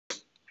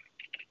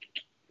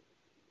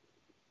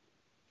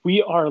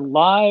We are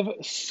live.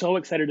 So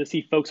excited to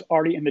see folks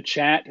already in the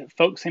chat.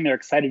 Folks saying they're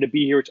excited to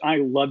be here, which I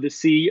love to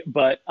see.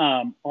 But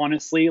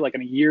honestly, like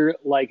in a year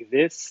like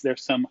this,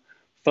 there's some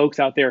folks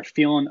out there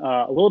feeling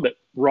a little bit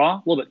raw,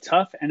 a little bit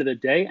tough, end of the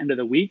day, end of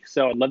the week.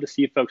 So I'd love to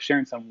see folks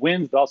sharing some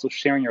wins, but also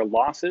sharing your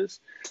losses.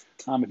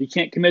 If you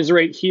can't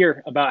commiserate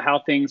here about how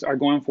things are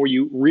going for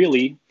you,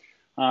 really,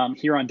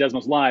 here on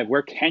Desmos Live,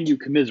 where can you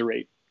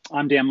commiserate?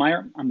 I'm Dan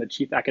Meyer. I'm the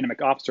Chief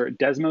Academic Officer at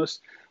Desmos.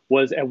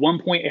 Was at one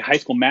point a high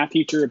school math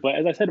teacher, but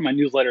as I said in my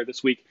newsletter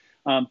this week,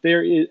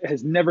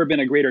 has never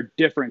been a greater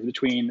difference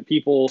between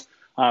people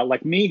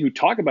like me who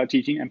talk about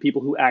teaching and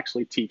people who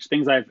actually teach.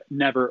 Things I've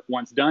never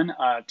once done,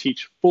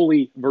 teach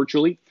fully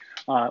virtually,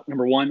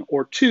 number one,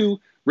 or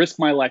two, risk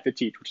my life to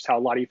teach, which is how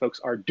a lot of you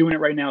folks are doing it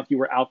right now. If you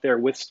were out there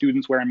with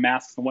students wearing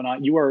masks and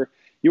whatnot, you are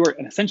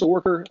an essential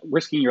worker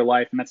risking your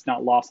life, and that's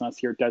not lost on us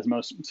here at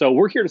Desmos. So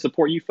we're here to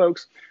support you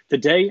folks.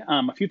 Today,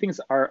 a few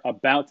things are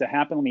about to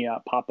happen. Let me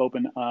pop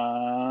open.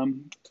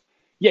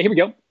 Yeah, here we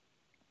go.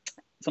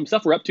 Some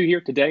stuff we're up to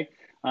here today.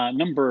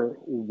 Number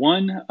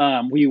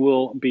one, we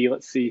will be,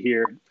 let's see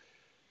here.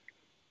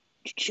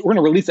 We're going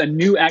to release a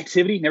new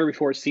activity never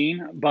before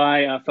seen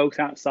by folks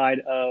outside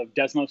of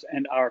Desmos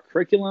and our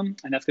curriculum,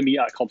 and that's going to be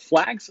called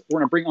Flags. We're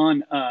going to bring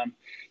on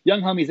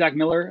young homie Zach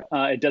Miller,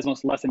 a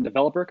Desmos lesson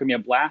developer. Going to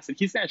be a blast, and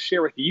he's going to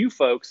share with you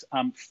folks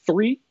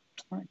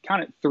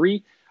count it,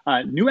 three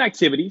new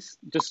activities.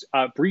 Just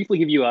briefly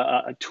give you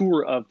a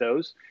tour of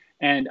those,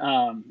 and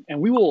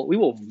we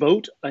will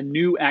vote a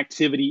new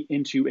activity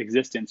into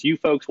existence. You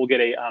folks will get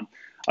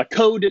a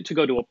code to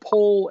go to a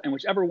poll, and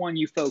whichever one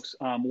you folks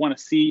want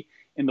to see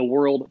in the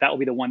world, that will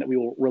be the one that we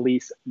will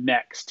release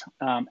next.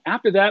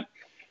 After that,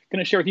 I'm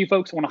going to share with you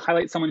folks, I want to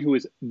highlight someone who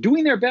is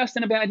doing their best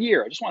in a bad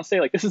year. I just want to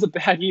say, like, this is a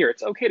bad year.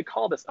 It's okay to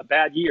call this a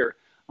bad year.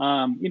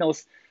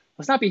 Let's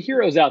not be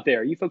heroes out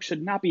there. You folks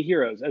should not be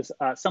heroes. As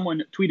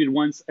someone tweeted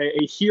once,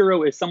 a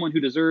hero is someone who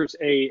deserves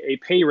a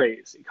pay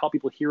raise. You call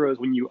people heroes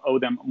when you owe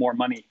them more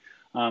money,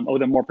 owe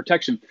them more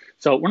protection.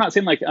 So we're not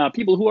saying like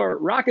people who are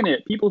rocking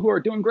it, people who are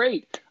doing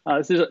great.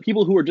 This is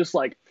people who are just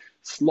like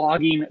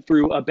slogging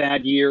through a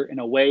bad year in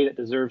a way that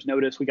deserves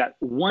notice. We got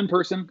one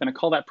person, going to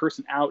call that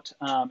person out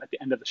at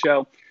the end of the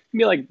show. It's going to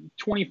be like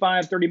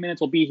 25, 30 minutes.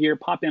 We'll be here,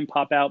 pop in,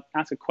 pop out,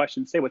 ask a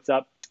question, say what's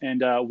up,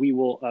 and we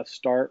will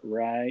start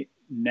right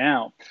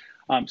now.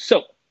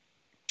 So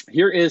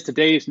here is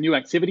today's new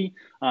activity.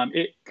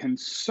 It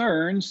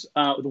concerns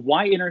the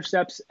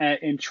y-intercepts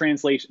in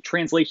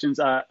translations.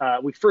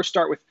 We first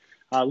start with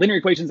linear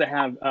equations that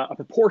have a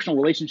proportional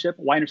relationship,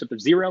 y-intercept of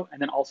 0, and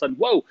then all of a sudden,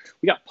 whoa,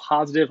 we got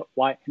positive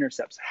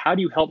y-intercepts. How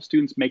do you help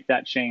students make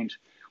that change?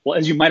 Well,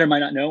 as you might or might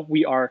not know,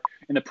 we are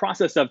in the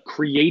process of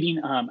creating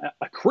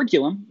a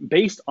curriculum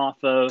based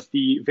off of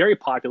the very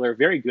popular,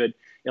 very good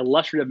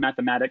illustrative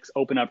mathematics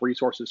open up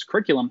resources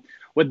curriculum.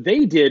 What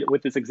they did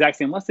with this exact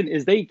same lesson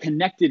is they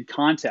connected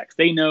context.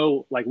 They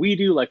know, like we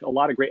do, like a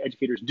lot of great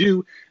educators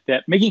do,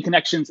 that making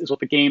connections is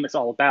what the game is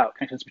all about.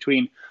 Connections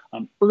between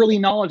early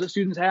knowledge that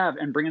students have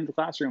and bring into the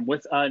classroom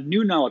with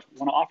new knowledge we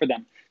want to offer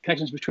them.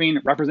 Connections between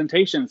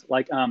representations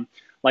like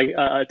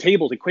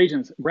tables,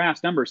 equations,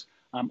 graphs, numbers,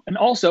 and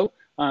also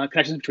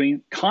connections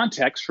between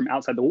context from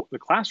outside the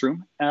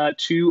classroom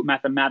to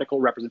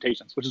mathematical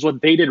representations, which is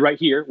what they did right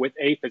here with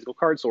a physical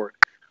card sort.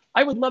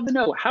 I would love to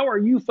know, how are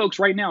you folks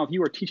right now, if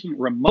you are teaching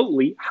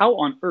remotely, how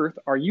on earth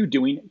are you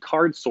doing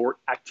card sort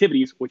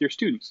activities with your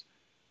students?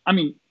 I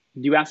mean,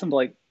 do you ask them to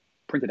like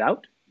print it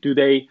out? Do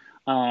they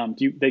come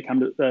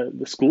to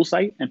the school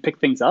site and pick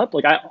things up?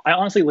 Like I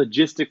honestly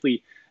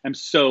logistically am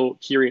so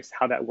curious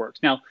how that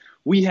works. Now,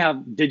 we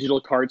have digital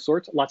card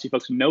sorts. Lots of you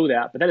folks know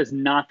that, but that is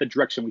not the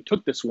direction we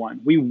took this one.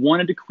 We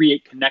wanted to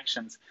create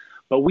connections,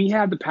 but we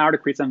have the power to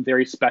create some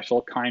very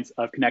special kinds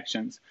of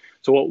connections.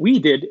 So what we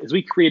did is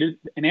we created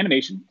an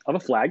animation of a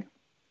flag.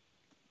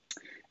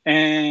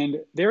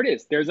 And there it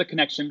is. There's a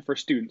connection for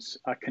students,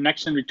 a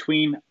connection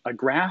between a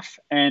graph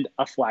and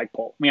a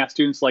flagpole. We ask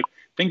students, like,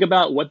 think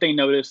about what they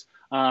notice.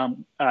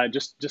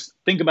 Just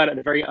think about it at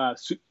a very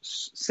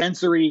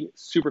sensory,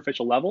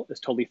 superficial level.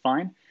 Is totally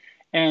fine.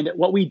 And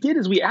what we did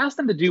is we asked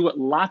them to do what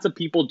lots of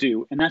people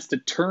do, and that's to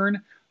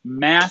turn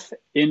math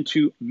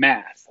into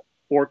math,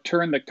 or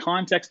turn the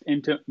context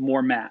into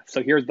more math.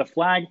 So here's the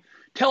flag.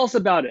 Tell us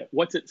about it.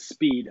 What's its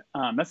speed?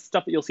 That's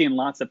stuff that you'll see in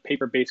lots of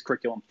paper-based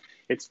curriculum.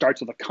 It starts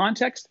with a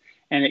context,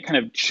 and it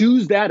kind of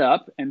chews that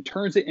up and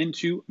turns it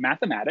into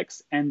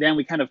mathematics, and then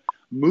we kind of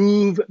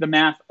move the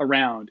math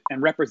around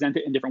and represent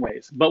it in different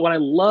ways. But what I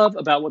love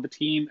about what the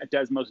team at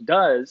Desmos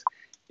does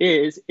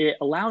is it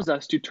allows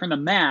us to turn the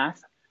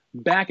math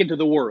back into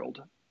the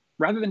world.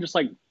 Rather than just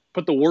like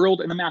put the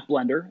world in the math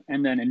blender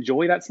and then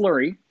enjoy that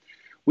slurry,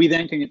 we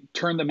then can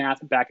turn the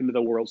math back into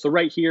the world. So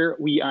right here,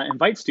 we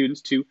invite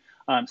students to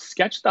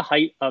sketch the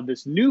height of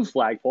this new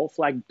flagpole,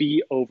 flag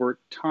B, over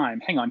time.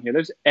 Hang on here,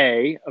 there's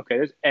A. Okay,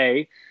 there's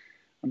A.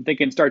 I'm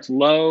thinking starts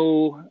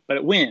low, but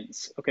it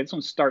wins. Okay, this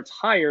one starts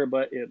higher,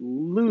 but it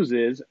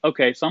loses.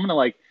 Okay, so I'm gonna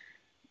like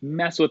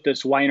mess with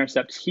this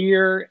y-intercept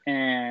here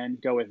and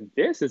go with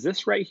this. Is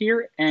this right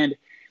here? And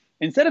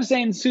instead of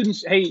saying to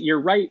students, hey, you're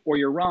right or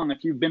you're wrong,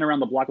 if you've been around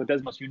the block with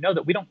Desmos, you know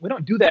that we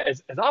don't do that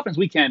as often as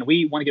we can.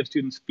 We want to give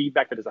students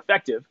feedback that is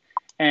effective.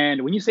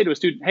 And when you say to a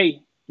student,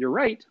 hey, you're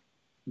right,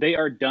 they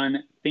are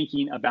done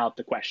thinking about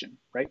the question,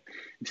 right?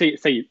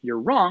 Say you're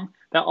wrong,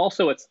 that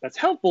also that's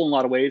helpful in a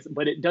lot of ways,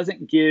 but it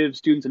doesn't give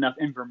students enough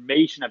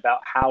information about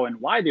how and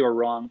why they were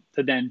wrong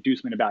to then do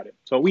something about it.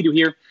 So what we do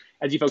here,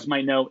 as you folks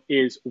might know,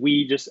 is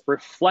we just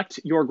reflect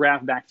your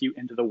graph back to you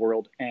into the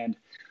world. And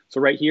so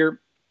right here,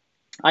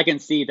 I can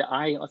see that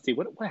let's see,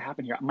 what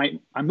happened here?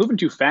 I'm moving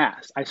too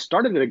fast. I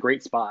started at a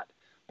great spot,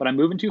 but I'm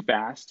moving too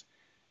fast.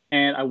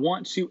 And I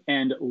want to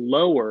end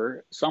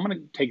lower. So I'm going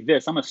to take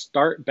this. I'm going to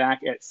start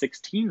back at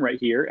 16 right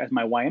here as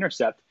my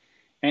y-intercept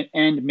and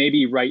end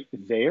maybe right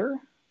there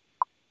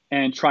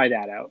and try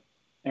that out.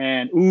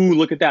 And ooh,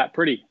 look at that.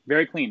 Pretty,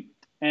 very clean.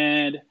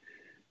 And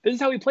this is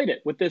how we played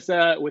it with this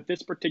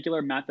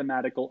particular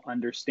mathematical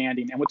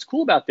understanding. And what's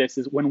cool about this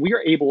is when we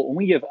give when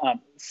we have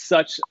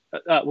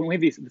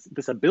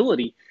this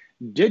ability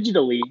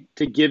digitally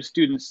to give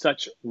students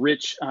such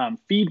rich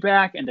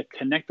feedback and to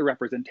connect the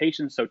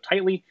representations so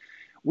tightly,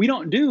 we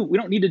don't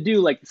need to do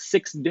like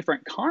 6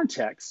 different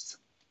contexts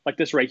like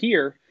this right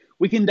here.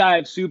 We can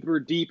dive super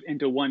deep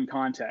into one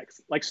context.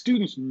 Like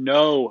students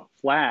know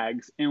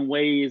flags in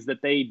ways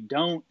that they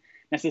don't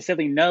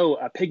necessarily know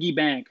a piggy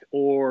bank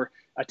or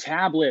a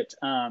tablet,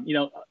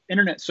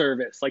 internet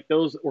service. Like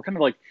those, we're kind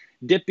of like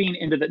dipping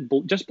into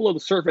just below the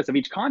surface of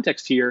each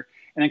context here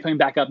and then coming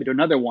back up into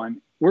another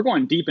one. We're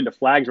going deep into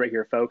flags right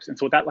here, folks. And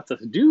so what that lets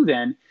us do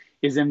then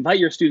is invite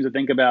your students to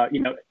think about,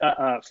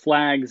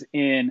 flags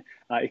in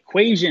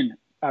equation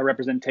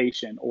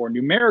representation or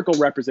numerical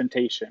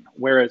representation,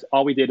 whereas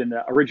all we did in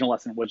the original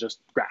lesson was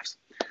just graphs.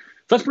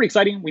 So that's pretty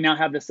exciting. We now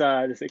have this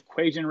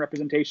equation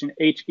representation,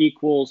 h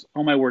equals,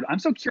 oh my word, I'm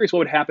so curious what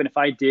would happen if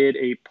I did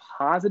a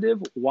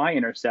positive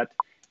y-intercept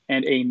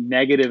and a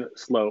negative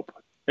slope.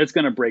 It's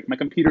going to break. My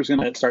computer's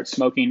going to start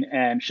smoking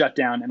and shut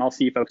down, and I'll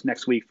see you folks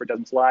next week for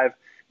Desmos Live.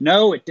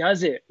 No, it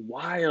does it.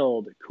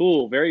 Wild.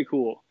 Cool. Very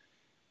cool.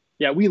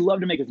 Yeah, we love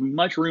to make as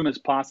much room as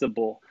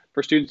possible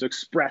for students to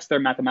express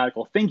their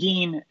mathematical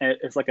thinking.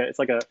 It's like a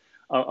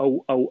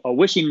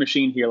wishing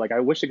machine here. Like I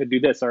wish I could do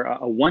this, or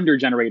a wonder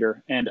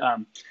generator. And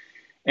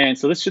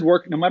so this should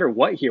work no matter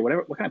what here.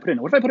 What can I put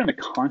in? What if I put in a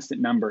constant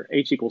number,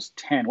 h equals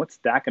 10? What's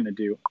that going to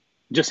do?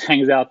 Just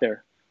hangs out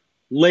there.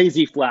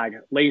 Lazy flag,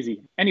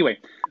 lazy. Anyway,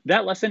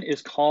 that lesson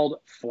is called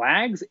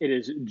Flags. It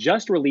is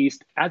just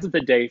released as of the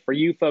day for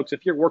you folks.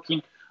 If you're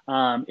working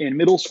in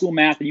middle school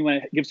math and you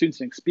want to give students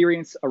an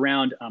experience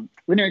around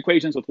linear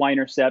equations with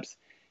y-intercepts,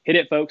 hit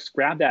it, folks.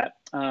 Grab that.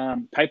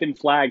 Type in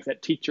flags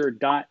at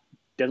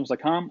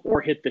teacher.desmos.com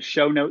or hit the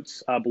show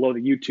notes below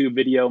the YouTube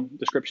video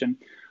description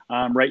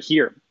right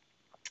here.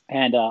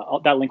 And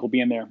that link will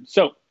be in there.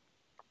 So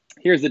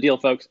here's the deal,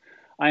 folks.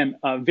 I am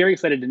very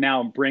excited to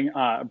now bring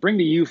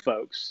to you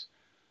folks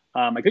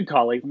my good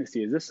colleague. Let me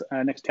see, is this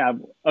next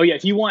tab? Oh yeah,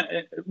 if you want,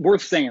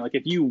 worth saying, like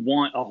if you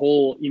want a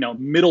whole,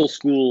 middle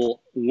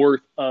school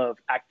worth of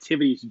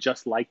activities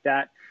just like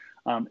that,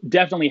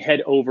 definitely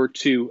head over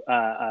to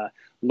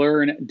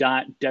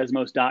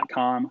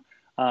learn.desmos.com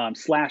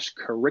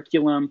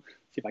 /curriculum.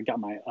 See if I got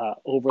my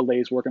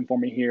overlays working for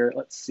me here.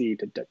 Let's see.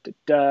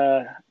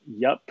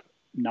 Yep,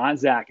 not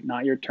Zach,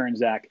 not your turn,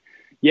 Zach.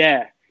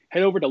 Yeah,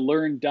 head over to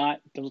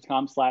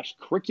learn.desmos.com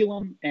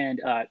 /curriculum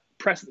and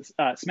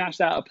smash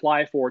that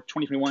apply for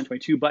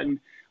 2021-22 button.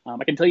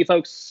 I can tell you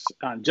folks,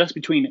 just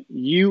between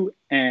you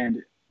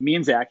and me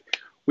and Zach,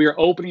 we are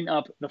opening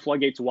up the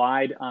floodgates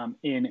wide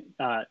in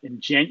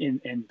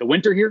the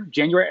winter here,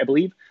 January, I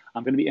believe.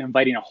 I'm going to be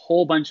inviting a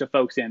whole bunch of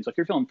folks in. So if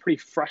you're feeling pretty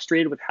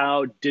frustrated with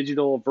how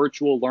digital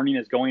virtual learning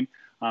is going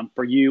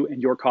for you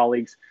and your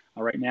colleagues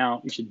right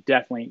now, you should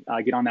definitely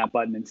get on that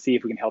button and see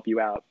if we can help you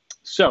out.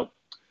 So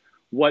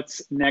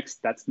what's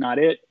next? That's not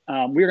it.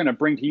 We're going to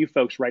bring to you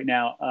folks right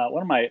now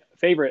one of my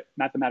favorite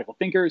mathematical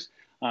thinkers,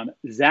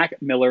 Zach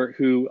Miller,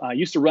 who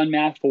used to run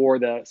math for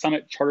the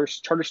Summit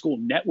Charter School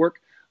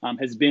Network,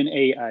 has been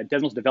a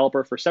Desmos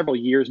developer for several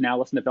years now,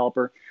 lesson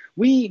developer.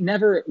 We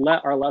never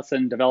let our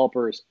lesson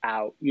developers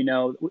out.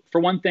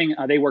 For one thing,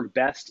 they work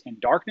best in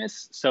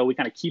darkness, so we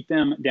kind of keep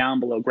them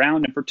down below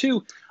ground. And for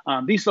two,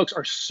 these folks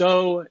are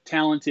so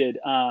talented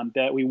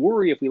that we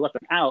worry if we let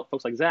them out,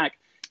 folks like Zach,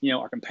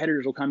 our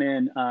competitors will come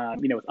in,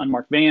 with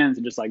unmarked vans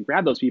and just like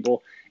grab those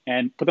people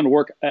and put them to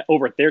work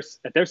over at their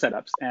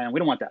setups. And we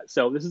don't want that.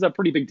 So this is a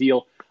pretty big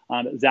deal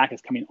that Zach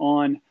is coming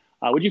on.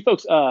 Would you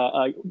folks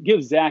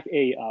give Zach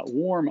a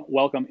warm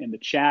welcome in the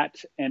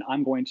chat? And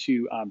I'm going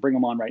to bring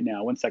him on right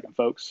now. 1 second,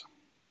 folks.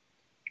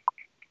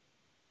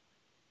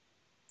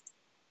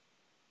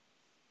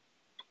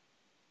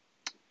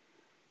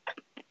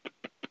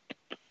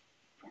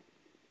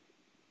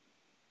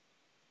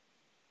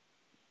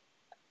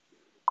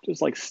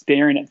 Just like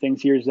staring at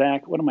things here,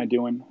 Zach. What am I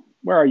doing?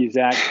 Where are you,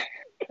 Zach?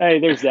 Hey,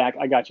 there's Zach.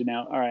 I got you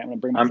now. All right, I'm going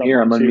to bring myself I'm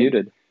here. I'm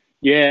unmuted.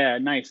 Yeah,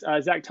 nice.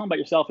 Zach, tell them about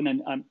yourself, and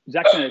then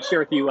Zach's going to share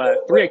with you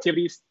 3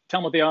 activities. Tell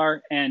them what they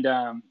are, and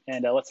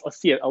let's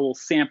see a little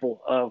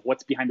sample of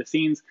what's behind the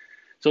scenes.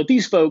 So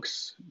these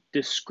folks,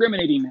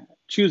 discriminating,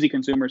 choosy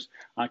consumers,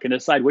 can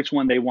decide which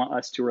one they want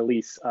us to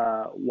release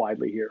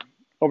widely here.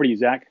 Over to you,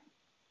 Zach.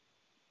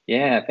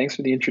 Yeah, thanks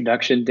for the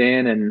introduction,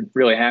 Dan, and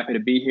really happy to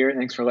be here.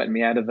 Thanks for letting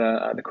me out of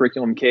the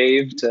curriculum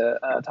cave to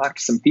talk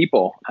to some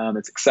people.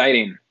 It's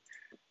exciting.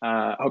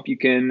 Hope you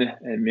can,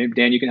 and maybe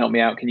Dan, you can help me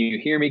out. Can you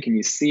hear me? Can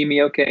you see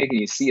me okay? Can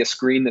you see a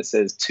screen that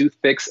says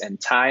toothpicks and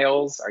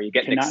tiles? Are you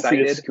getting Cannot see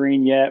the excited?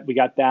 screen yet. We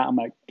got that. I'm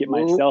going to get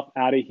Ooh, myself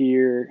out of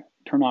here,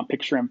 turn on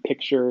picture in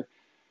picture.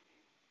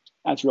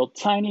 That's real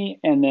tiny.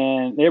 And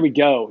then there we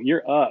go.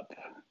 You're up.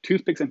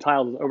 Toothpicks and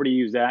tiles. Over to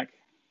you, Zach.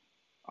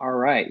 all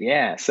right.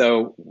 Yeah.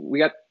 So we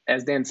got,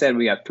 as Dan said,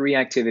 we got three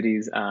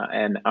activities,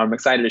 and I'm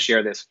excited to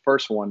share this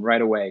first one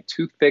right away.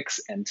 Toothpicks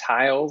and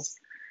tiles.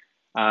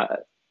 Uh,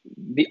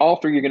 the all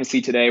three you're going to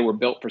see today were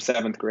built for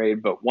seventh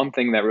grade, but one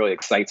thing that really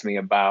excites me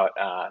about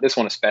this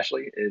one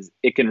especially is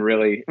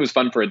it was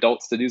fun for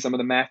adults to do some of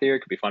the math here.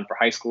 It could be fun for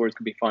high schoolers, it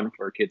could be fun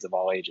for kids of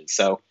all ages.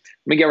 So let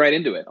me get right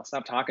into it. I'll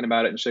stop talking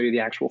about it and show you the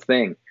actual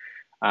thing.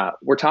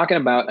 We're talking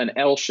about an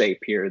L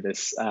shape here.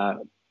 This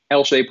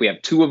L shape, we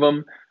have two of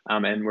them,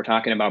 and we're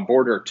talking about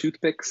border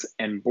toothpicks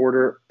and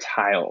border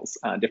tiles,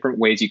 different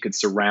ways you could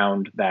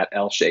surround that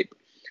L shape.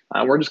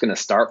 We're just going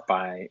to start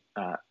by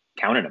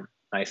counting them.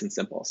 Nice and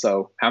simple.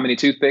 So how many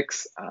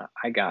toothpicks?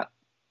 I got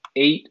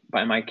 8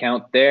 by my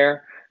count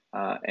there.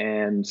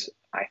 And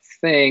I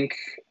think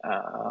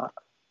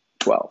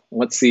 12.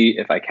 Let's see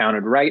if I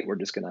counted right. We're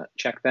just going to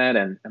check that.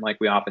 And like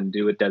we often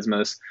do at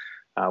Desmos,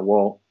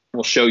 we'll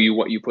show you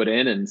what you put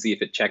in and see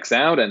if it checks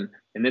out. And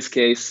in this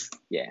case,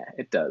 yeah,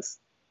 it does.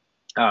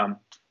 We're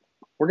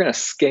going to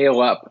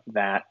scale up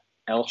that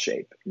L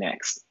shape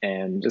next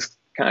and just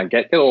kind of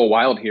get a little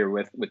wild here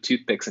with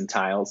toothpicks and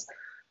tiles.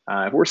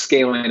 If we're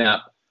scaling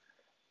up,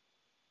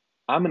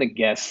 I'm going to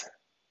guess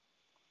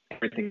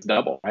everything's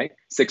double, right?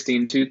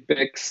 16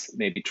 toothpicks,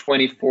 maybe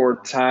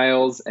 24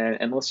 tiles,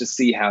 and let's just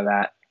see how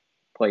that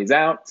plays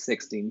out.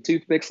 16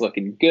 toothpicks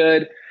looking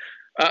good.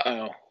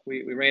 Uh-oh,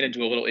 we ran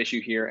into a little issue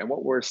here, and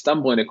what we're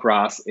stumbling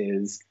across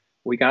is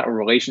we got a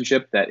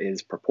relationship that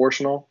is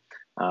proportional.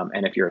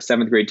 And if you're a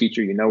seventh grade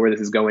teacher, you know where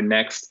this is going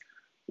next.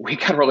 We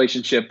got a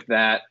relationship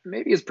that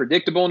maybe is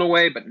predictable in a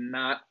way, but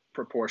not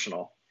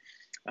proportional.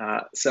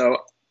 So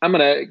I'm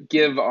going to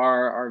give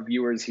our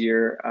viewers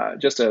here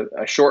just a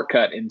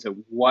shortcut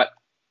into what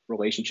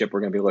relationship we're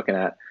going to be looking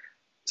at.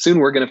 Soon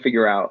we're going to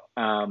figure out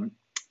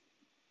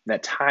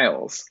that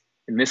tiles,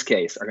 in this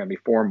case, are going to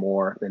be 4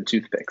 more than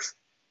toothpicks.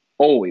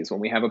 Always when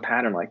we have a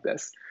pattern like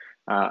this.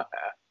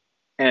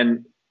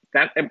 And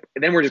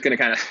then we're just going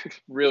to kind of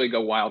really go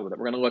wild with it.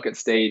 We're going to look at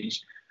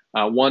stage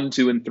 1,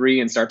 2, and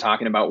 3 and start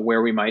talking about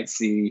where we might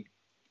see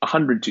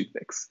 100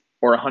 toothpicks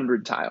or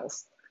 100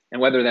 tiles, and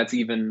whether that's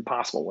even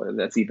possible, whether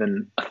that's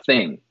even a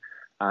thing.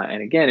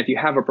 And again, if you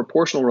have a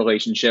proportional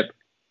relationship,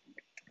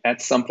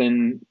 that's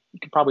something you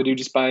could probably do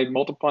just by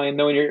multiplying,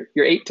 knowing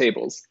your 8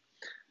 tables.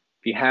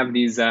 If you have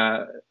these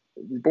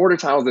border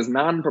tiles, this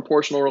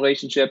non-proportional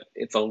relationship,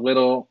 it's a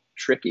little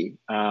tricky.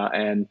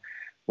 And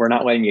we're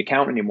not letting you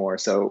count anymore.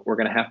 So we're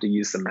going to have to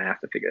use some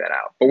math to figure that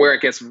out. But where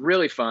it gets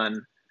really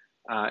fun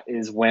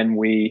is when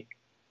we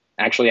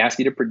actually ask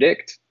you to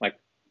predict, like,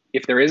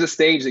 if there is a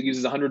stage that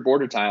uses 100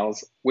 border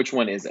tiles, which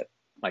one is it?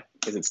 Like,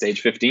 is it stage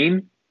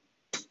 15?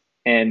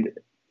 And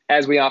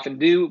as we often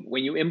do,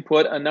 when you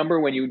input a number,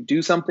 when you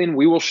do something,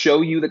 we will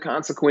show you the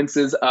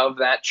consequences of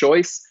that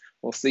choice.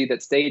 We'll see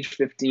that stage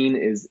 15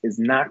 is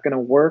not going to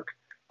work,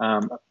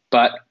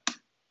 but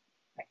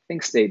I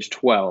think stage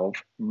 12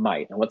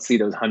 might. Now let's see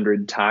those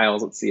 100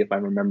 tiles. Let's see if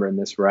I'm remembering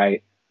this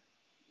right.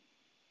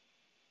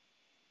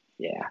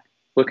 Yeah,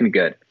 looking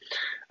good.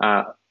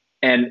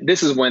 And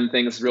this is when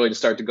things really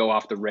just start to go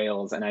off the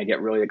rails, and I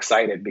get really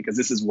excited because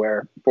this is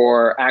where,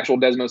 for actual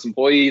Desmos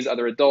employees,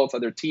 other adults,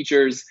 other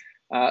teachers,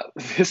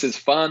 this is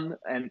fun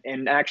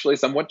and actually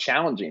somewhat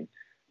challenging.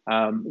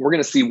 We're going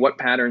to see what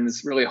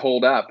patterns really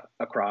hold up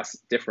across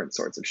different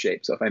sorts of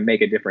shapes. So if I make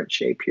a different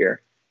shape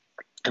here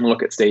and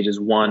look at stages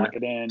 1,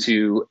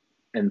 2,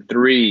 and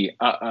 3,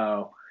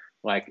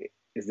 like,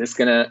 is this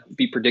going to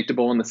be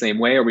predictable in the same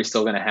way? Are we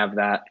still going to have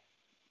that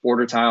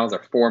border tiles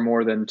are 4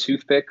 more than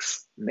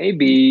toothpicks?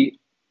 Maybe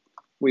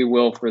we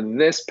will for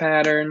this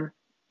pattern,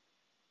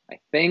 I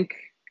think.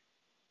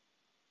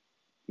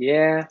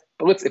 Yeah,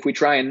 but if we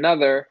try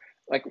another,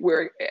 like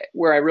where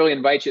I really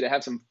invite you to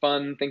have some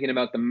fun thinking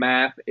about the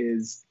math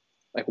is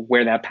like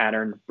where that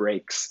pattern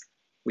breaks.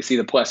 We see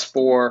the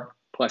 +4,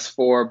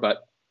 +4,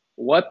 but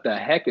what the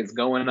heck is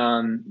going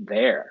on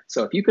there?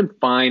 So if you can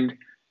find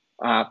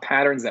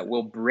patterns that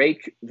will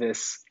break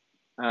this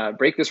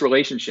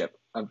relationship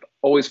of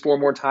always 4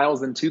 more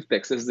tiles than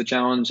toothpicks. This is the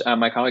challenge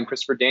my colleague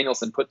Christopher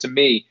Danielson put to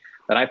me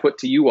that I put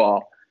to you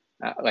all.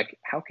 Like,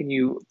 how can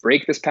you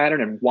break this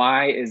pattern, and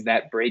why is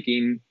that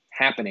breaking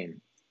happening?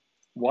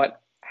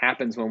 What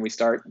happens when we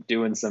start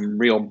doing some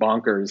real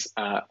bonkers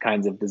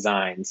kinds of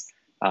designs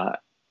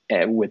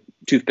with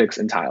toothpicks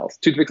and tiles?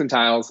 Toothpicks and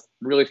tiles,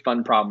 really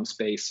fun problem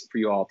space for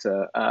you all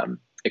to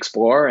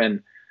explore.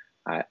 And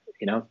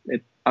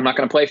I'm not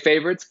going to play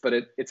favorites, but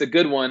it's a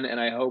good one, and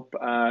I hope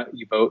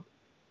you vote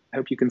I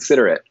hope you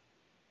consider it.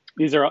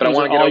 These are But I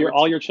want to get over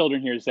all to, your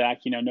children here,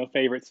 Zach. You know, no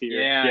favorites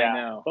here. yeah, I Yeah,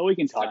 know. but we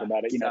can It's talk tough.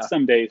 about it. It's You know, tough.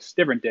 some days,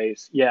 different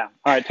days. Yeah.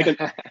 All right, take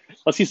a.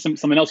 Let's see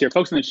something else here.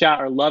 Folks in the chat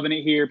are loving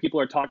it here. People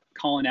are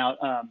calling out.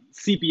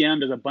 CPM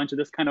does a bunch of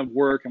this kind of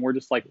work, and we're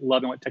just like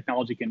loving what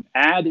technology can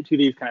add to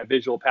these kind of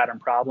visual pattern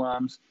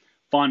problems.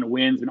 Fun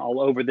wins and all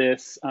over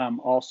this.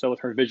 Also with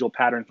her visual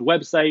patterns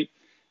website,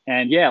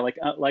 and yeah,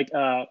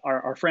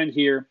 our friend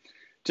here.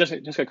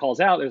 Jessica calls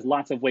out, there's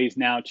lots of ways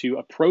now to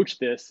approach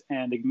this,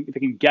 and they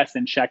can guess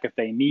and check if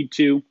they need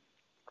to,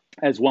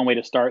 as one way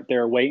to start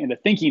their way into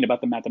thinking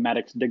about the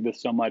mathematics. Dig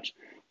this so much.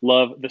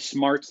 Love the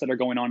smarts that are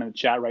going on in the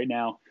chat right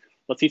now.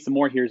 Let's see some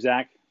more here,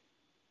 Zach.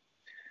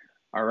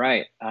 All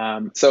right.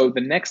 So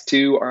the next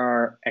two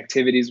are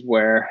activities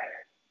where,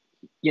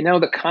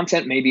 the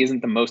content maybe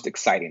isn't the most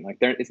exciting. Like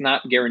it's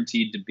not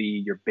guaranteed to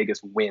be your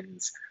biggest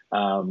wins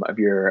of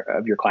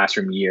your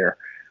classroom year.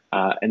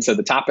 And so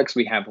the topics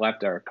we have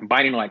left are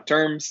combining like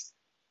terms,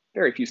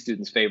 very few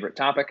students' favorite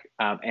topic,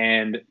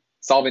 and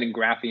solving and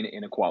graphing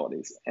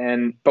inequalities.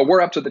 But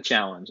we're up to the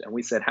challenge, and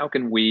we said, how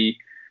can we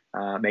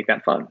make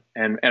that fun?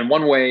 And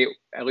one way,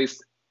 at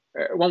least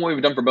one way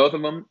we've done for both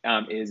of them,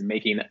 is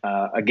making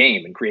a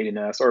game and creating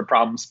a sort of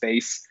problem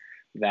space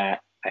that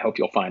I hope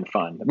you'll find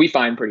fun. We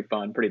find pretty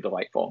fun, pretty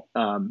delightful.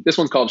 This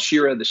one's called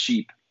Shira the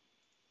Sheep.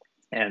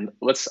 And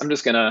I'm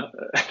just gonna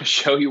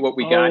show you what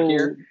we got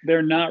here.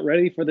 They're not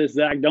ready for this,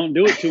 Zach. Don't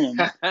do it to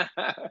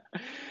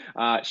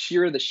them.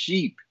 Shira the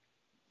sheep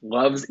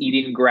loves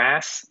eating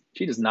grass.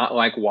 She does not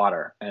like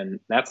water,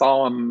 and that's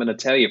all I'm gonna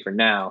tell you for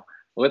now.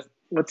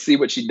 Let's see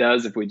what she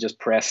does if we just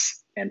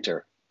press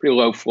enter. Pretty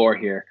low floor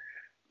here.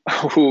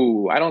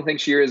 Ooh, I don't think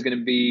Shira is going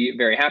to be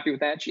very happy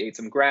with that. She ate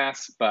some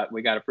grass, but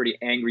we got a pretty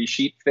angry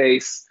sheep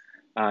face.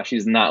 She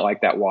does not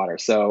like that water.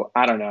 So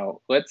I don't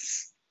know.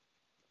 Let's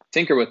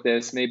tinker with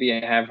this. Maybe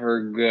have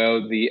her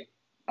go the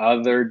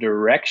other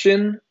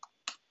direction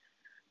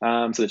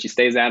so that she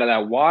stays out of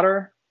that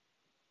water.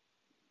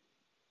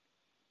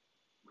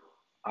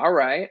 All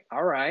right.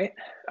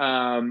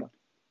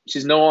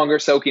 She's no longer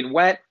soaking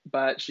wet,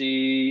 but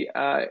she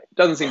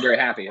doesn't seem very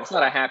happy. It's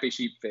not a happy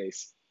sheep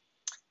face.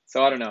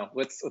 So I don't know.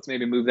 Let's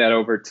maybe move that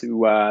over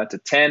to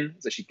 10,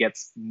 so she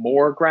gets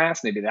more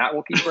grass. Maybe that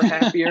will keep her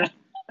happier. And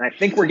I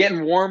think we're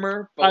getting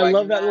warmer. But I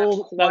love that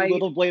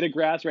little blade of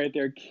grass right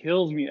there.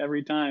 Kills me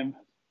every time.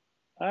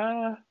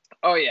 Oh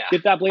yeah.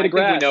 Get that blade of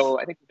grass.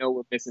 I think we know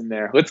what we're missing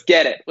there. Let's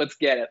get it. Let's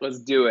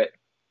do it.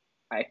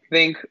 I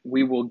think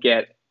we will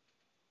get.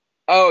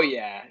 Oh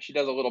yeah. She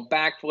does a little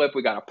backflip.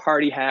 We got a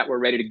party hat. We're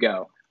ready to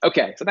go.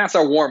 Okay. So that's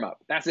our warm up.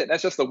 That's it.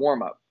 That's just the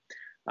warm up.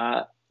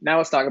 Now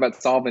let's talk about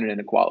solving an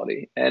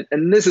inequality.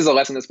 And this is a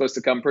lesson that's supposed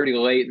to come pretty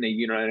late in the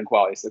unit on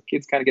inequality. So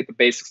kids kind of get the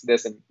basics of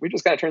this, and we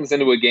just kind of turn this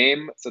into a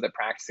game so that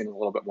practicing is a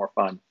little bit more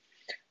fun.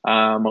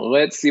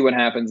 Let's see what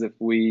happens if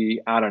we,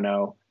 I don't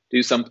know,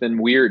 do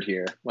something weird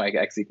here, like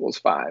x equals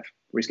 5.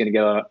 We're just going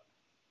to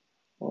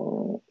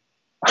go,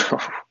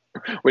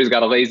 we just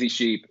got a lazy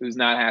sheep who's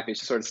not happy.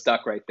 She's sort of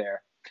stuck right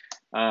there.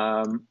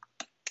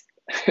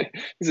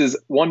 This is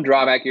one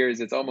drawback here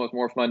is it's almost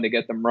more fun to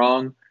get them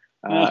wrong.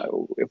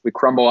 If we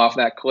crumble off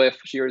that cliff,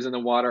 Shira's in the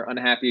water,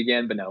 unhappy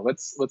again. But no,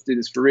 let's do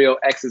this for real.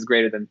 X is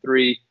greater than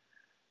 3.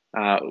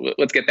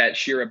 Let's get that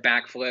Shira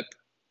backflip.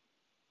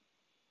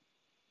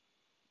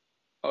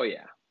 Oh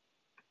yeah,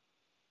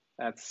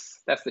 that's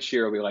the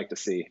Shira we like to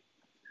see.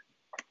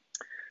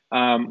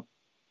 As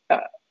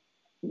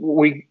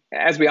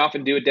we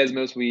often do at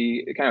Desmos,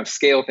 we kind of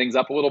scale things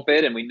up a little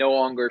bit, and we no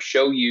longer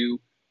show you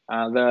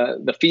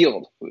the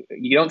field.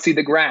 You don't see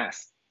the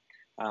grass,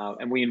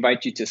 and we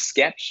invite you to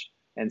sketch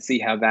and see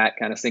how that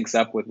kind of syncs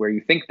up with where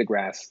you think the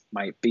grass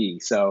might be.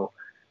 So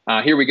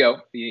here we go.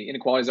 The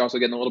inequalities are also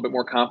getting a little bit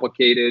more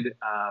complicated.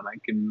 I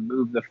can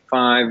move the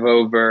 5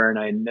 over, and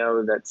I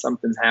know that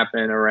something's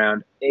happening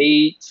around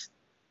 8.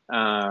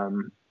 I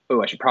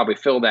should probably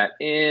fill that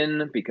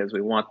in because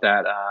we want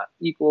that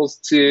equals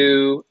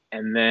 2,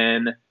 and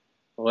then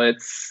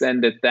let's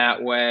send it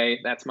that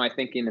way. That's my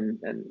thinking,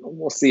 and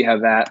we'll see how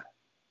that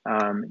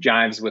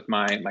jives with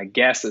my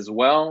guess as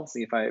well.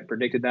 See if I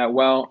predicted that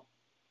well.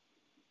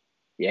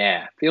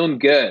 Yeah, feeling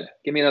good.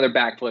 Give me another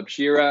backflip,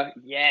 Shira.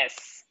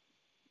 Yes.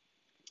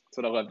 That's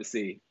what I love to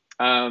see.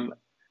 We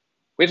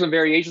have some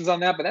variations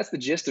on that, but that's the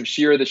gist of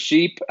Shira the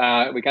sheep.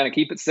 We kind of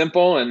keep it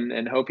simple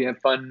and hope you have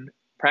fun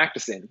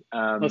practicing.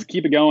 Let's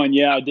keep it going.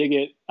 Yeah, I dig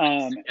it.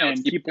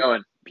 And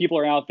people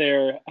are out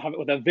there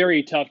with a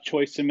very tough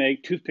choice to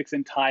make, toothpicks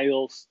and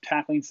tiles,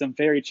 tackling some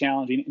very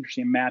challenging,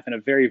 interesting math in a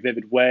very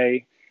vivid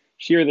way.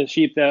 Shira the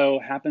sheep, though,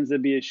 happens to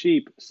be a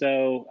sheep.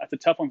 So that's a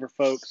tough one for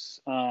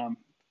folks.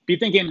 Be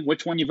thinking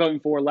which one you're voting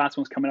for. Last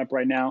one's coming up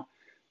right now.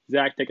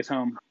 Zach, take us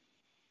home.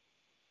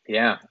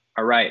 Yeah.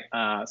 All right.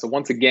 So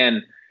once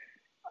again,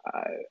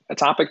 a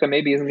topic that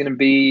maybe isn't going to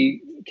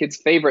be kids'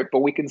 favorite, but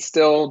we can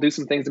still do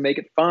some things to make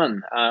it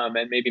fun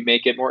and maybe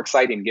make it more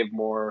exciting, give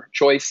more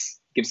choice,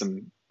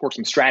 work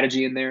some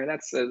strategy in there.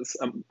 That's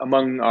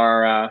among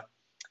our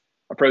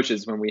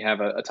approaches when we have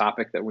a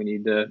topic that we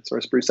need to sort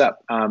of spruce up.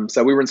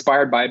 So we were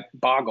inspired by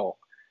Boggle.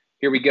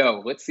 here we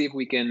go. Let's see if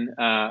we can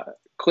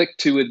click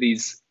two of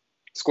these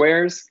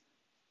squares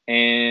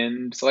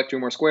and select two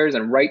more squares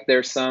and write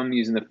their sum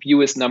using the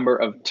fewest number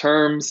of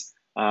terms.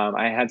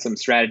 I had some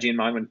strategy in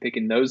mind when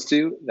picking those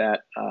two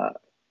that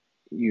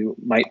you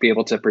might be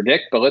able to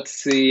predict, but let's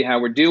see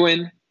how we're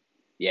doing.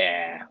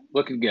 Yeah,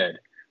 looking good.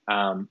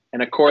 And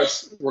of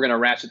course, we're going to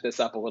ratchet this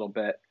up a little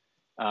bit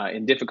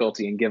in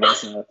difficulty and give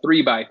us a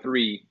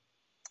 3x3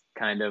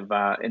 kind of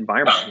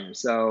environment here.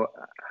 So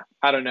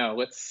I don't know.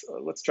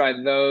 Let's try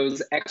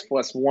those x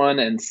plus 1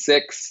 and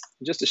 6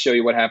 just to show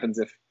you what happens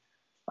if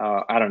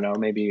I don't know.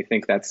 Maybe you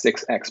think that's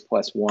 6x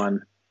plus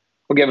 1.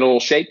 We'll give it a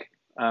little shake.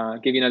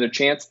 Give you another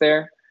chance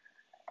there.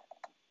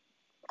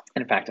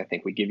 And in fact, I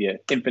think we give you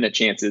infinite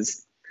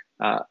chances.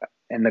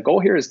 And the goal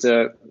here is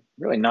to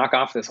really knock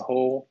off this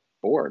whole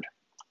board.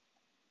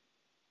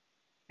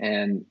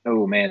 And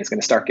oh man, it's going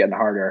to start getting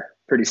harder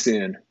pretty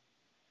soon.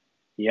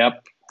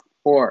 Yep,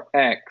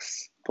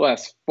 4x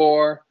plus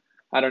 4.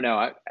 I don't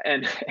know.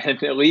 And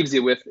it leaves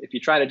you with, if you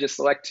try to just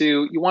select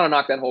 2, you want to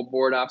knock that whole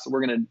board off. So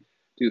we're going to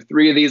do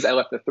 3 of these. I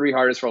left the 3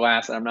 hardest for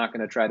last, and I'm not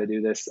going to try to do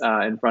this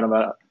in front of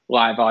a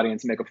live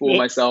audience and make a fool of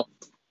myself.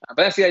 But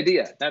that's the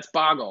idea. That's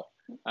Boggle.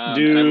 Do I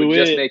would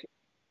it.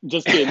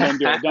 Just kidding. Don't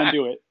do it. Don't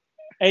do it.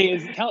 Hey,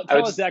 tell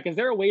us, Zach. Is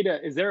there a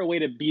way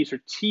to be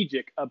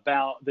strategic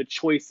about the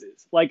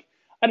choices? Like,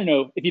 I don't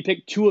know, if you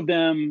pick 2 of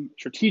them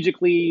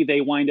strategically,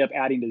 they wind up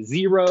adding to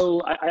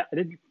 0. I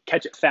didn't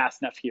catch it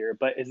fast enough here,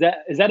 but is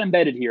that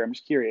embedded here? I'm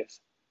just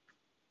curious.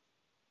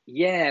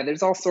 Yeah,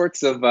 there's all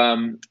sorts of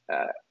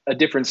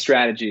different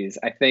strategies.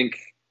 I think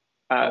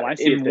I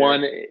see in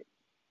one.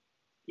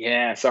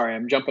 Yeah, sorry,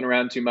 I'm jumping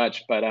around too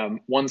much, but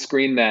one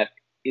screen that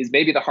is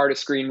maybe the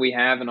hardest screen we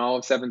have in all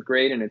of 7th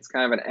grade, and it's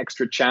kind of an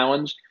extra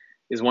challenge,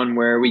 is one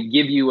where we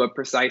give you a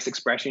precise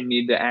expression you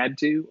need to add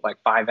to, like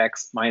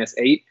 5x minus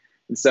 8.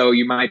 And so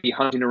you might be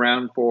hunting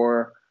around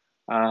for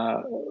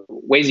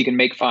ways you can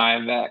make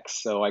 5x.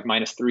 So like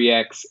minus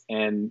 3x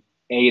and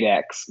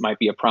 8x might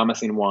be a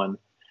promising one.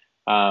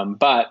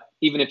 But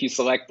even if you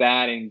select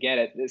that and get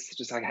it, this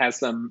just like has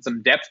some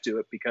depth to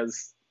it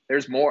because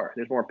there's more.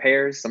 There's more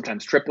pairs,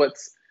 sometimes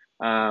triplets,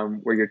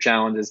 where your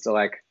challenge is to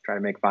like try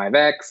to make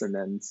 5x and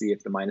then see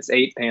if the minus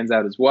 8 pans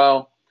out as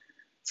well.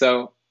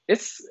 So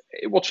it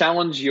will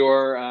challenge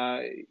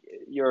your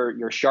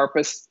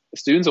sharpest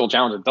students. It will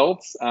challenge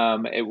adults.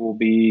 It will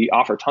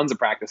offer tons of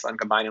practice on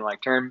combining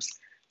like terms.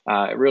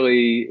 It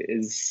really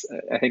is.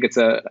 I think it's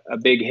a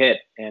big hit,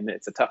 and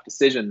it's a tough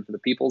decision for the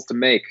pupils to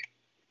make.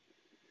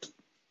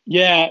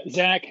 Yeah,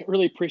 Zach,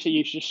 really appreciate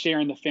you just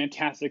sharing the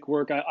fantastic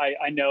work.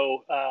 I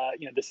know,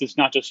 this is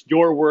not just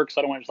your work, so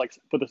I don't want to just like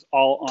put this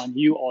all on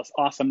you, all this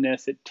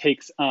awesomeness. It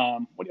takes,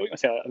 what do you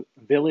say, a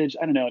village?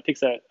 I don't know. It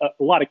takes a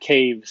lot of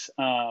caves,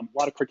 a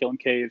lot of curriculum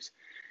caves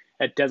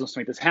at Desmos to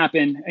make this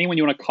happen. Anyone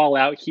you want to call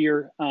out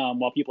here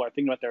while people are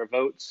thinking about their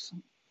votes,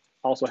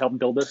 also help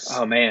build this?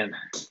 Oh man,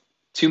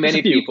 too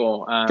many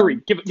people. 3.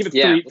 Give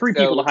it three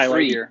people to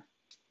highlight here.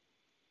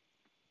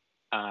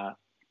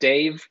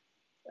 Dave.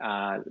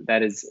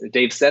 That is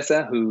Dave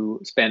Sessa,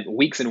 who spent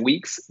weeks and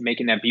weeks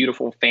making that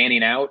beautiful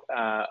fanning out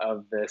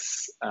of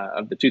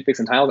the toothpicks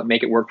and tiles that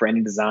make it work for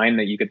any design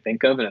that you could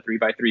think of in a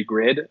 3x3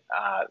 grid.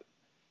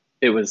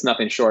 It was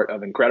nothing short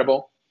of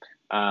incredible.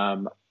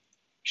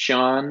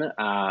 Sean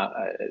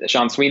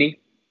Sweeney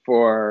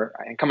for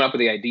coming up with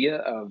the idea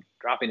of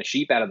dropping a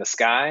sheep out of the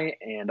sky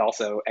and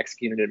also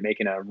executed it,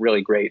 making a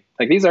really great,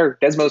 like, these are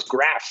Desmos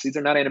graphs. These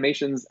are not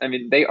animations. I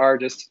mean, they are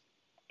just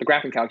the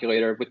graphing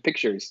calculator with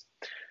pictures.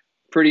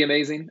 Pretty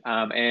amazing.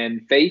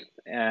 And Faith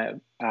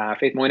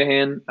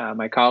Moynihan,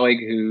 my colleague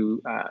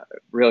who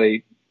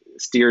really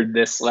steered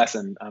this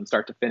lesson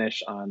start to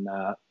finish on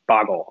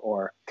Boggle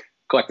or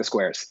collect the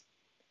squares.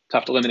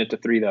 Tough to limit it to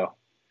 3 though.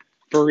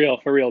 For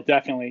real,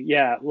 definitely.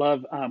 Yeah,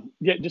 love.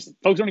 Just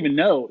folks don't even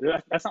know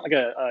that's not like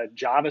a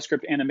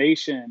JavaScript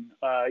animation,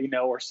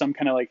 or some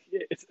kind of like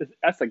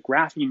that's a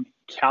graphing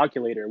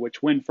calculator,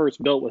 which when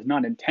first built was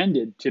not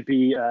intended to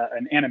be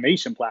an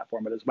animation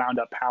platform, but has wound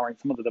up powering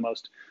some of the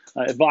most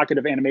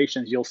evocative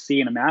animations you'll see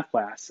in a math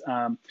class.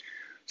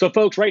 So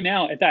folks, right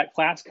now at that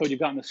class code you've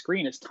got on the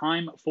screen, it's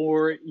time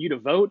for you to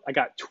vote. I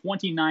got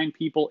 29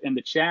 people in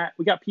the chat.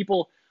 We got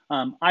people,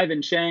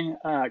 Ivan Cheng,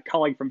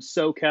 colleague from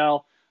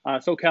SoCal,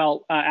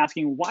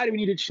 asking, why do we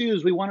need to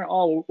choose? We want it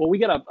all. Well, we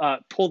got to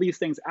pull these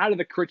things out of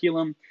the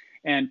curriculum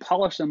and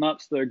polish them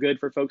up so they're good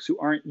for folks who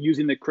aren't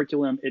using the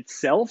curriculum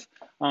itself.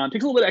 It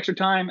takes a little bit of extra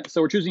time.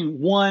 So we're choosing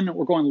 1.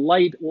 We're going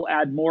light. We'll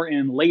add more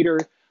in later.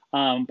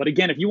 But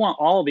again, if you want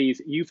all of these,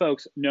 you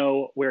folks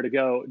know where to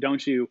go,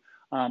 don't you?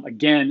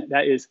 Again,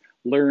 that is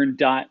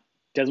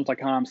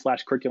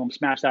learn.desmos.com/curriculum.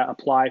 Smash that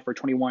apply for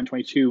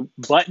 21-22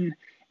 button,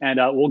 and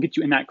we'll get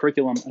you in that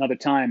curriculum another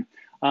time.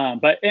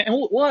 But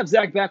we'll have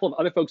Zach back. We'll have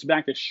other folks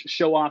back to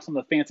show off some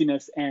of the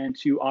fanciness and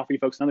to offer you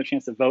folks another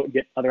chance to vote and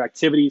get other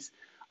activities.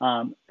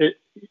 I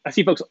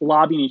see folks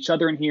lobbying each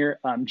other in here.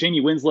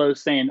 Jamie Winslow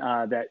saying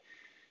that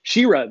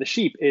Shira, the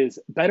sheep, is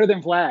better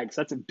than flags.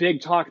 That's a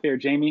big talk there,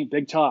 Jamie.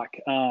 Big talk.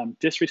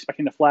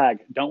 Disrespecting the flag.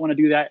 Don't want to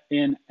do that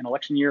in an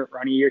election year or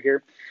any year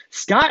here.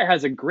 Scott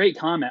has a great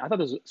comment. I thought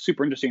this was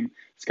super interesting.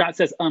 Scott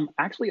says,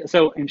 actually,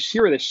 so in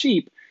Shira the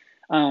sheep,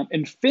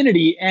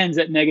 infinity ends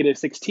at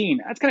 -16.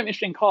 That's kind of an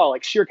interesting call.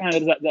 Like Shira kind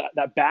of does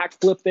that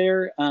backflip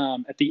there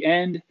at the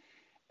end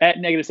at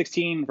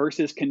 -16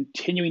 versus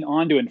continuing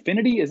on to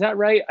infinity. Is that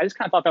right? I just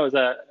kind of thought that was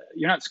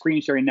you're not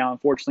screen sharing now,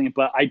 unfortunately,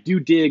 but I do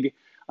dig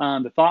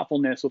the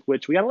thoughtfulness with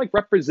which we got to like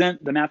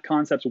represent the math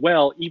concepts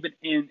well, even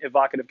in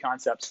evocative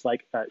concepts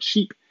like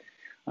sheep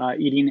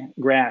eating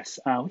grass.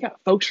 We got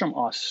folks from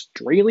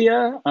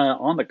Australia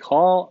on the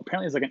call.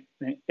 Apparently, it's like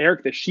an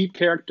Eric the sheep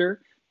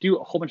character. Do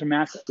a whole bunch of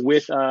math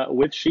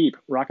with sheep.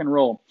 Rock and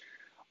roll.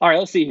 All right,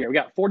 let's see here. We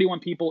got 41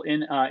 people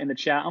in the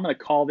chat. I'm gonna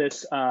call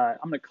this.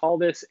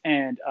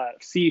 And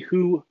see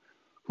who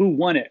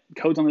won it.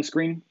 Codes on the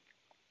screen.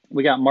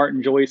 We got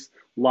Martin Joyce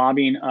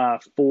lobbying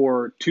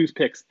for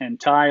toothpicks and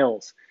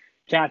tiles.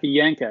 Kathy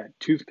Yenka,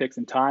 toothpicks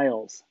and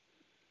tiles.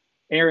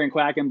 Aaron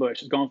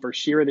Quackenbush is going for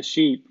Shira the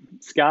sheep.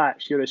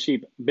 Scott, Shira the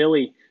sheep.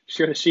 Billy,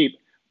 Shira the sheep.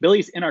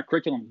 Billy's in our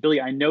curriculum. Billy,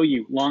 I know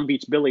you. Long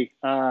Beach Billy.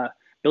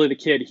 Billy the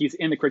kid. He's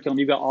in the curriculum.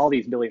 You've got all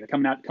these, Billy. They're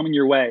coming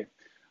your way.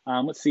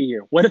 Let's see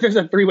here. What if there's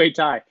a three-way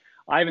tie?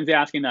 Ivan's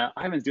asking.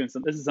 Ivan's doing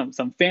some. This is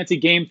some fancy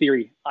game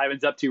theory.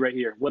 Ivan's up to right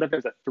here. What if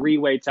there's a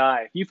three-way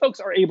tie? If you folks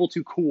are able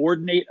to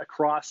coordinate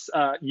across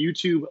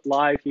YouTube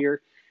live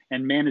here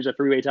and manage a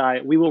three-way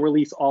tie, we will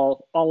release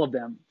all of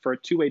them for a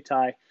two-way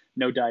tie.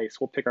 No dice.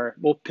 We'll pick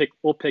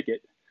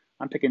it.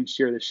 I'm picking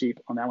Shear the sheep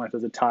on that one. If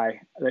there's a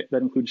tie, that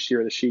includes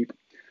Shear the sheep.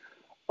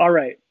 All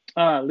right,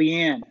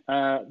 Leanne,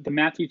 the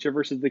math teacher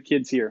versus the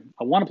kids here.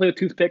 I want to play with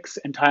toothpicks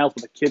and tiles,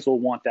 but the kids will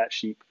want that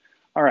sheep.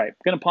 All right,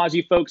 gonna pause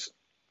you folks.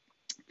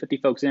 50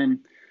 folks in.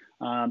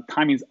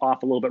 Timing's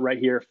off a little bit right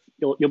here.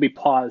 You'll be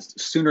paused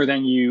sooner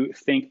than you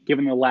think,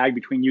 given the lag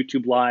between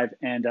YouTube Live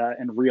and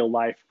real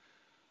life.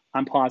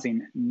 I'm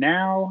pausing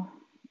now.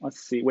 Let's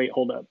see. Wait,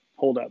 hold up.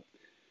 What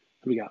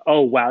do we got?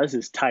 Oh wow, this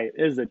is tight.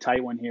 This is a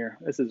tight one here.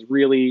 This is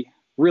really,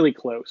 really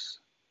close.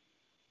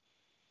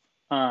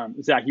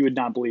 Zach, you would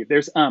not believe.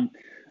 There's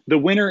the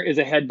winner is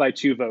ahead by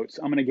 2 votes.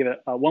 I'm going to give it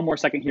one more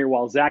second here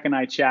while Zach and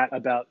I chat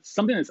about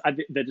something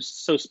that is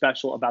so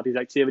special about these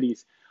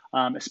activities.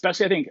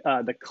 Especially, I think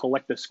the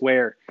collect the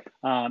square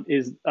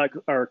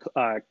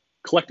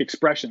collect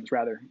expressions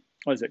rather.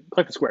 What is it?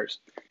 Collect the squares.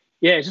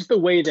 Yeah, it's just the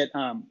way that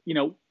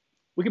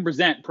we can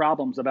present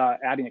problems about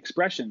adding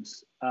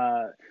expressions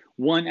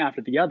one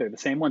after the other, the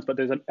same ones, but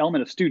there's an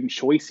element of student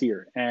choice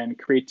here and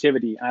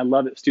creativity. And I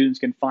love that students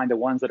can find the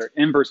ones that are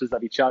inverses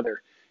of each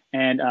other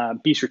and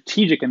be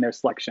strategic in their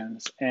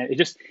selections. And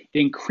it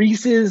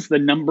increases the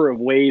number of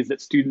ways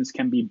that students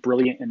can be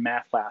brilliant in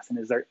math class. And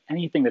is there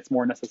anything that's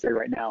more necessary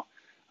right now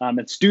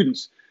than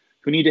students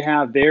who need to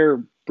have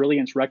their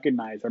brilliance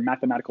recognized, their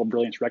mathematical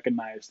brilliance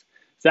recognized?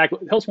 Zach,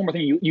 tell us one more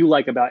thing you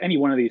like about any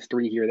one of these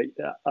 3 here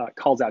that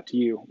calls out to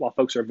you while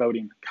folks are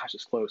voting. Gosh,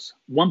 it's close.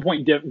 1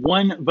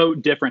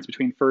 vote difference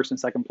between first and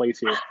second place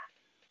here.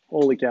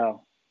 Holy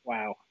cow.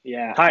 Wow.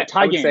 Yeah.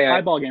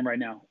 Tie ball game right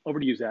now. Over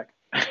to you, Zach.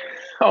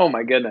 Oh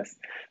my goodness.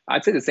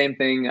 I'd say the same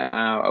thing.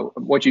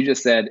 What you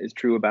just said is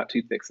true about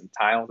toothpicks and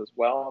tiles as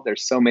well.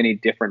 There's so many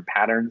different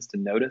patterns to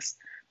notice.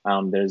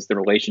 There's the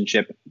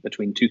relationship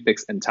between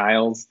toothpicks and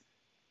tiles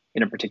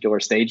in a particular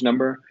stage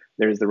number.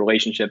 There's the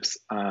relationships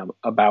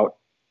about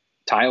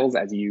tiles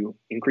as you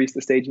increase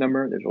the stage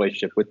number. There's a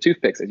relationship with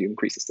toothpicks as you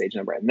increase the stage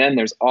number. And then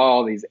there's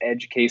all these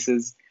edge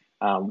cases,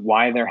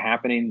 why they're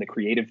happening, the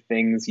creative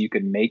things you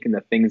can make and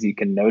the things you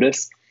can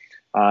notice.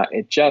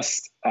 It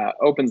just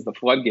opens the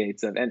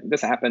floodgates of, and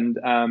this happened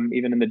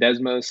even in the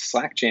Desmos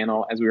Slack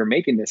channel as we were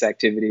making this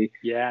activity.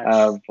 Yes.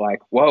 Of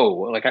like, whoa,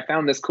 like I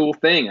found this cool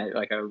thing.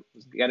 I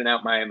was getting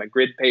out my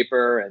grid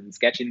paper and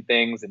sketching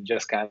things and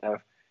just kind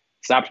of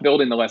stopped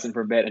building the lesson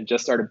for a bit and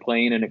just started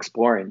playing and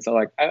exploring. So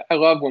like, I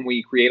love when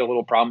we create a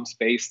little problem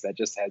space that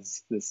just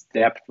has this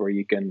depth where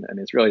you can, and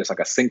it's really just like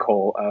a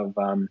sinkhole of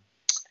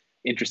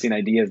interesting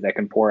ideas that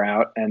can pour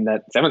out and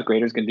that 7th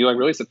graders can do like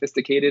really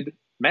sophisticated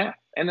math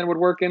and then would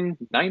work in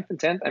 9th and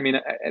 10th. I mean,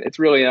 it's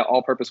really an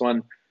all-purpose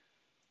one,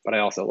 but I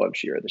also love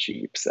Shear the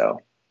sheep. So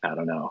I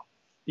don't know.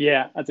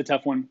 Yeah, that's a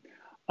tough one.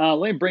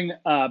 Let me bring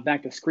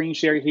back the screen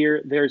share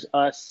here. There's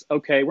us.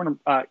 Okay, we're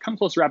gonna come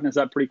close to wrapping this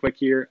up pretty quick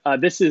here.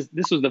 This was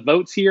the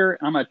votes here.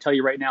 I'm gonna tell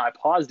you right now. I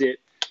paused it,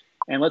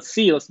 and let's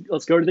see.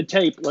 Let's go to the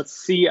tape. Let's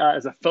see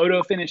as a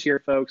photo finish here,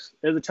 folks.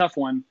 It was a tough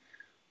one.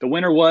 The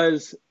winner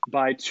was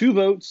by 2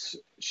 votes,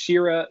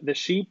 Shira the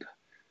sheep.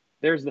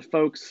 There's the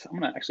folks. I'm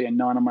gonna actually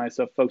anonymize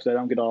so folks I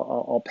don't get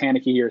all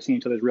panicky here seeing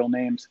each other's real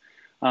names.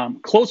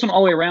 Close one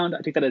all the way around.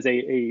 I take that as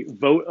a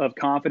vote of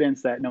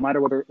confidence that no matter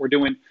whether we're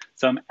doing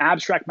some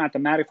abstract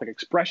mathematics like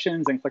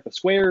expressions and collect the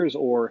squares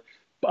or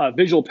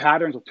visual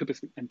patterns with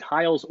toothpicks and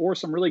tiles or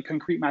some really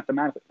concrete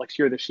mathematics like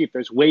Shear the sheep,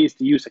 there's ways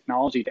to use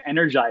technology to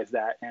energize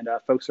that, and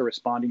folks are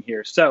responding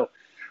here. So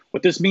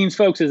what this means,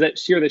 folks, is that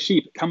Shear the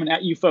sheep coming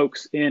at you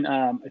folks in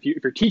if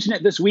you're teaching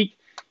it this week,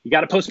 You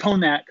got to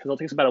postpone that because it'll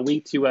take us about a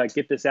week to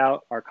get this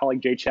out. Our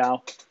colleague Jay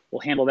Chow will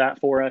handle that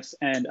for us,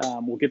 and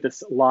we'll get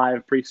this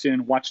live pretty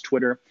soon. Watch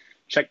Twitter,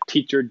 check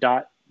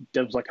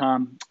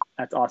teacher.desmos.com.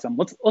 That's awesome.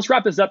 Let's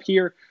wrap this up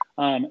here,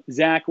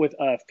 Zach, with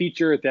a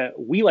feature that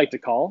we like to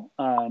call,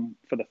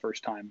 for the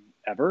first time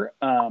ever,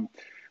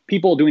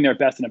 people doing their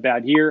best in a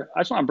bad year.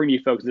 I just want to bring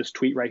you folks this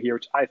tweet right here,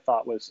 which I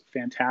thought was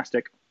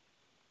fantastic.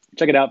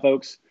 Check it out,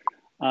 folks.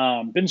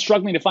 Been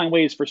struggling to find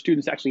ways for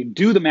students to actually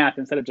do the math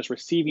instead of just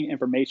receiving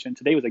information.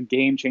 Today was a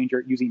game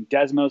changer using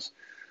Desmos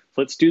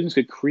so that students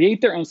could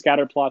create their own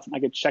scatter plots, and I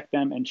could check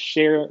them and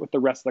share it with the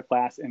rest of the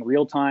class in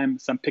real time.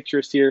 Some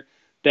pictures here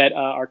that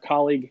our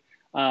colleague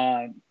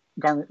Garner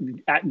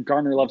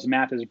Loves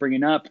Math is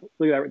bringing up.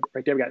 Look at that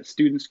right there. We got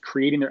students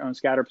creating their own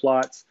scatter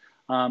plots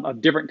of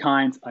different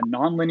kinds, a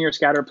nonlinear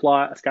scatter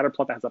plot, a scatter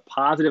plot that has a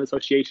positive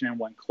association in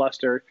one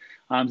cluster.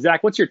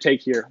 Zach, what's your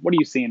take here? What are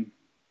you seeing?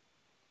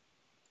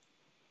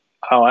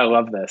 Oh, I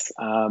love this.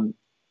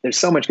 There's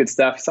so much good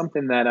stuff.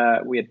 Something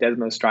that we at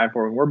Desmos strive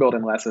for when we're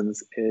building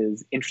lessons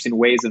is interesting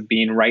ways of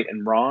being right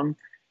and wrong.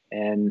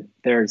 And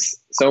there's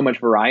so much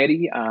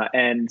variety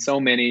and so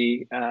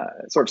many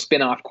sort of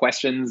spin-off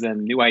questions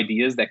and new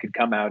ideas that could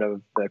come out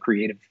of the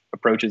creative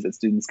approaches that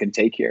students can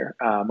take here.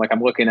 Like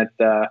I'm looking at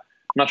I'm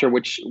not sure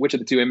which of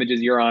the two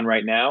images you're on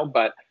right now,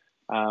 but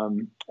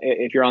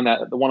if you're on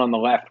the one on the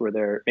left where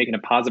they're making a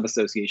positive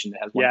association that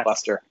has one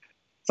cluster,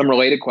 some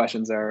related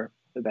questions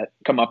that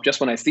come up just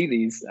when I see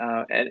these.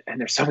 And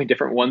there's so many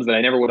different ones that I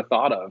never would have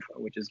thought of,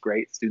 which is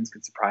great. Students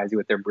can surprise you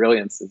with their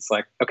brilliance. It's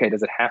like, okay,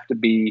 does it have to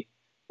be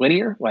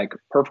linear, like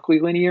perfectly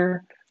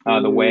linear,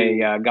 the way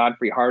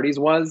Godfrey Hardy's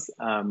was?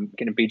 Can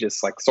it be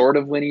just like sort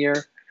of linear,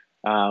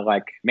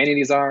 like many of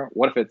these are?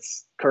 What if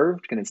it's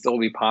curved? Can it still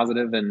be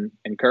positive and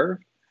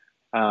curved?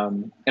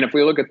 And if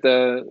we look at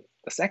the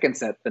second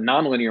set, the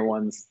nonlinear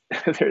ones,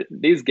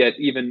 these get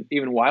even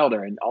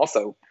wilder and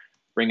also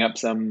bring up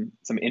some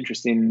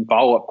interesting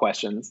follow-up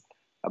questions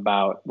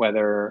about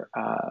whether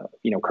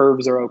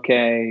curves are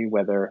okay,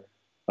 whether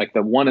like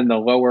the one in the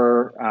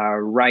lower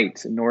right,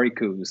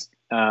 Noriku's,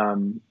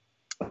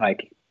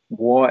 like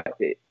what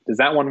does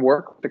that one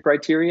work with the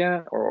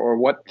criteria, or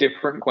what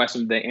different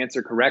question do they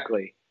answer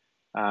correctly,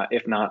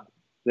 if not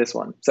this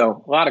one?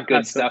 So a lot of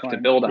good stuff to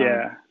build on.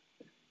 Yeah.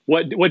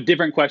 What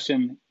different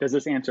question does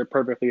this answer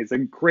perfectly? It's a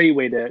great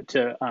way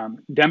to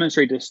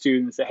demonstrate to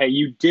students that, hey,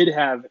 you did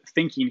have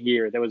thinking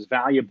here that was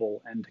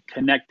valuable, and to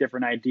connect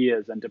different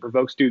ideas and to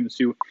provoke students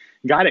who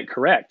got it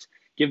correct,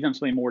 give them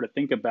something more to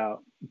think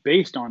about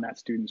based on that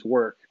student's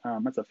work.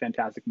 That's a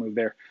fantastic move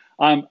there.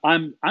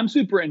 I'm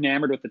super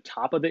enamored with the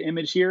top of the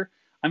image here.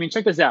 I mean,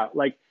 check this out.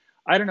 Like,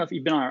 I don't know if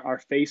you've been on our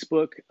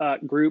Facebook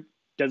group,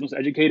 Desmos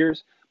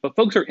Educators, but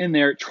folks are in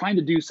there trying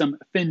to do some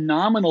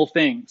phenomenal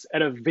things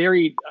at a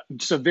very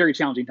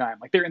challenging time.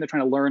 Like, they're in there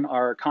trying to learn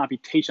our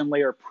computation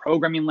layer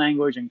programming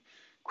language and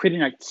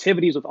creating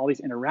activities with all these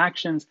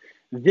interactions.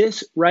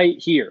 This right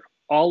here,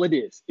 all it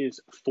is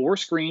 4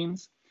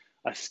 screens,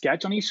 a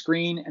sketch on each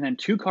screen, and then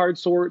 2 card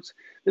sorts.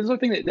 This is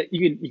something that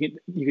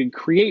you can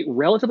create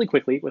relatively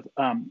quickly with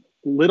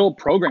little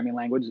programming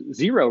language,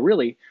 zero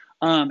really,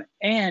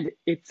 and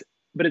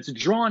it's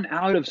drawn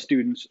out of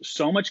students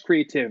so much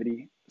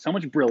creativity, so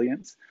much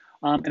brilliance,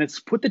 and it's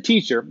put the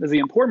teacher, this is the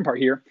important part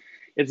here,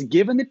 it's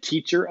given the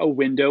teacher a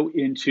window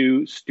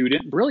into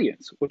student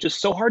brilliance, which is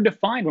so hard to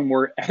find when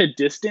we're at a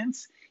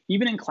distance.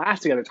 Even in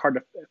class together, it's hard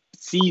to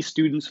see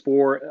students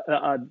for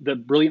the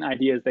brilliant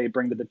ideas they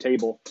bring to the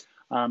table.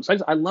 So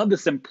I love the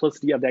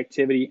simplicity of the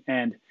activity,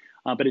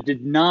 but it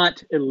did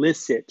not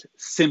elicit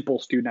simple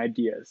student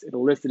ideas. It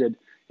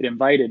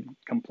invited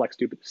complex,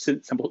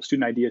 simple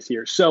student ideas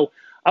here. So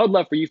I would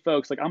love for you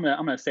folks, like I'm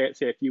gonna say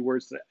a few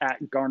words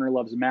at Garner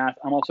Loves Math.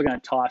 I'm also gonna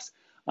toss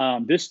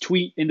this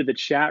tweet into the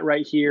chat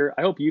right here.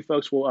 I hope you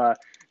folks will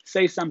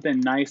say something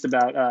nice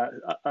about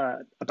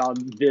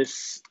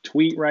this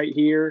tweet right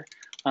here,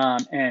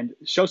 and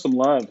show some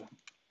love.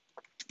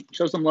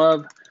 Show some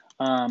love.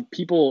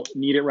 People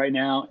need it right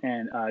now,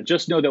 and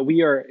just know that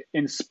we are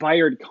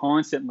inspired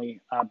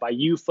constantly by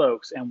you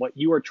folks and what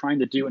you are trying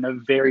to do in a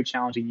very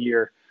challenging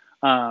year.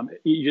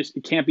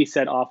 It can't be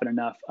said often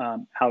enough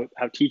how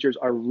teachers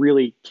are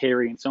really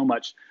carrying so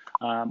much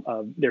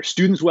of their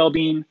students'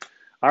 well-being,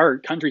 our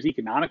country's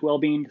economic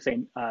well-being,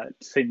 to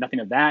say nothing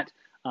of that.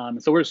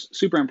 So we're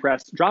super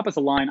impressed. Drop us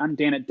a line. I'm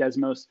Dan at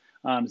Desmos.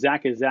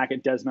 Zach is Zach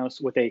at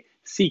Desmos with a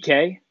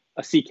CK,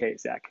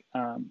 Zach.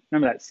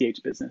 Remember that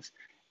CH business.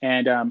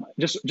 And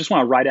just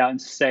want to write out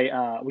and say,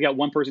 we got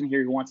one person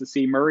here who wants to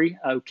see Murray,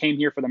 who came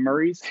here for the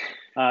Murrays.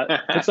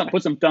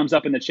 Put some thumbs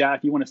up in the chat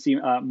if you want to see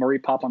Murray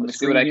pop on the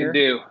screen. See what I here.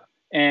 can do.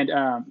 And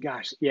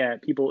gosh, yeah,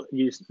 people,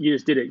 you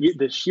just did it.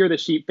 The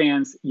Sheep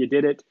fans, you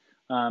did it.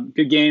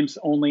 Good games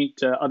only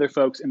to other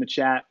folks in the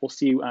chat. We'll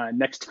see you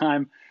next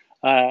time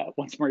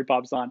once Murray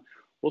pops on.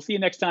 We'll see you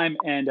next time.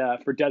 And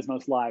for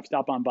Desmos Live,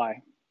 stop on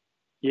by.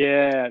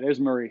 Yeah, there's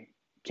Murray.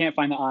 Can't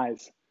find the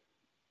eyes.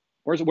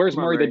 Where's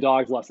Murray the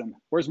dog's lesson?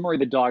 Where's Murray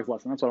the dog's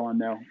lesson? That's what I want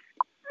to know.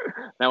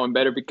 That one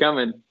better be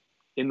coming.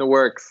 In the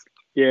works.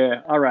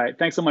 Yeah. All right.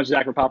 Thanks so much,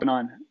 Zach, for popping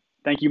on.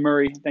 Thank you,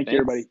 Murray. Thank you,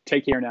 everybody. Thanks.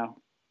 Take care now.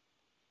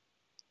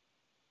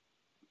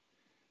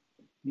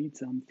 Need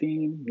some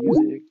theme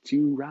music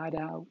to ride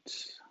out.